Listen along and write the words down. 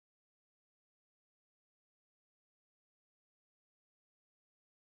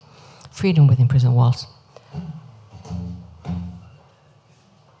Freedom within prison walls.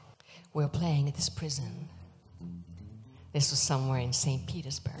 We were playing at this prison. This was somewhere in St.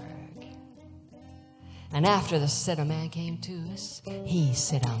 Petersburg. And after the settler man came to us, he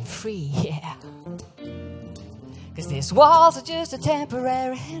said, I'm free, yeah. Because these walls are just a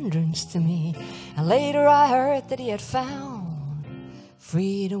temporary hindrance to me. And later I heard that he had found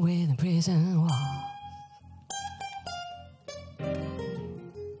freedom within prison walls.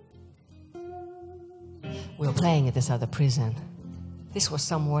 We were playing at this other prison. This was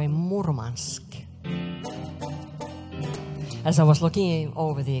somewhere in Murmansk. As I was looking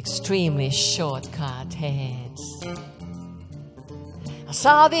over the extremely short-cut heads, I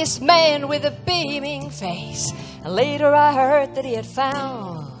saw this man with a beaming face. And later I heard that he had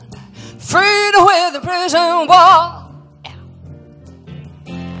found freedom with the prison wall.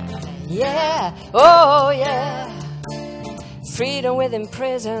 Yeah, oh yeah. Freedom within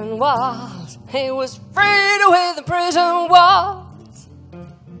prison walls. It was freedom within prison walls.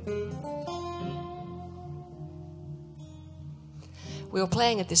 We were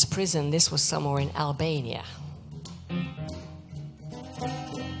playing at this prison. This was somewhere in Albania.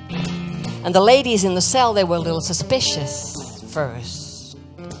 And the ladies in the cell, they were a little suspicious first.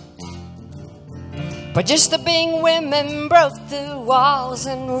 But just the being women broke the walls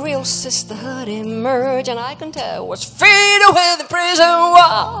and real sisterhood emerged. And I can tell it was freedom with the prison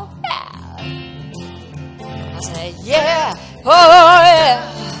wall. Yeah. I said, yeah, oh yeah.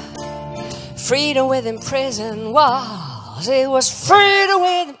 Freedom within prison walls. It was freedom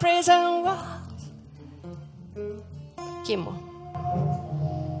within prison walls. Kimmo.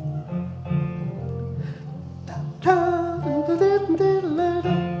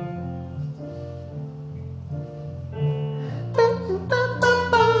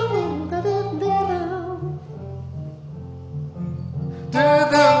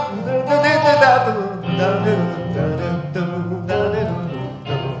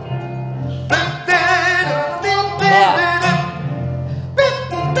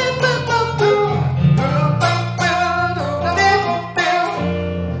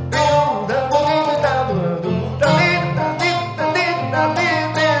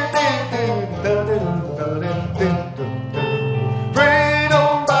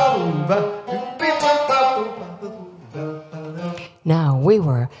 Now, we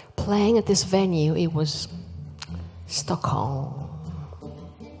were playing at this venue. It was Stockholm.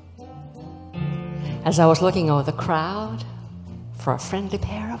 As I was looking over the crowd for a friendly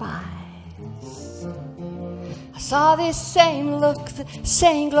pair of eyes, I saw this same look, the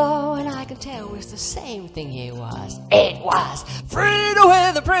same glow, and I could tell it was the same thing it was. It was freedom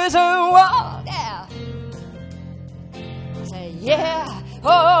with the prison wall. Yeah. I say, yeah,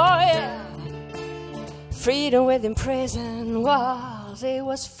 oh yeah. Freedom within prison walls. It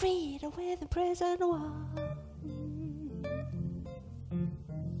was freedom within prison walls.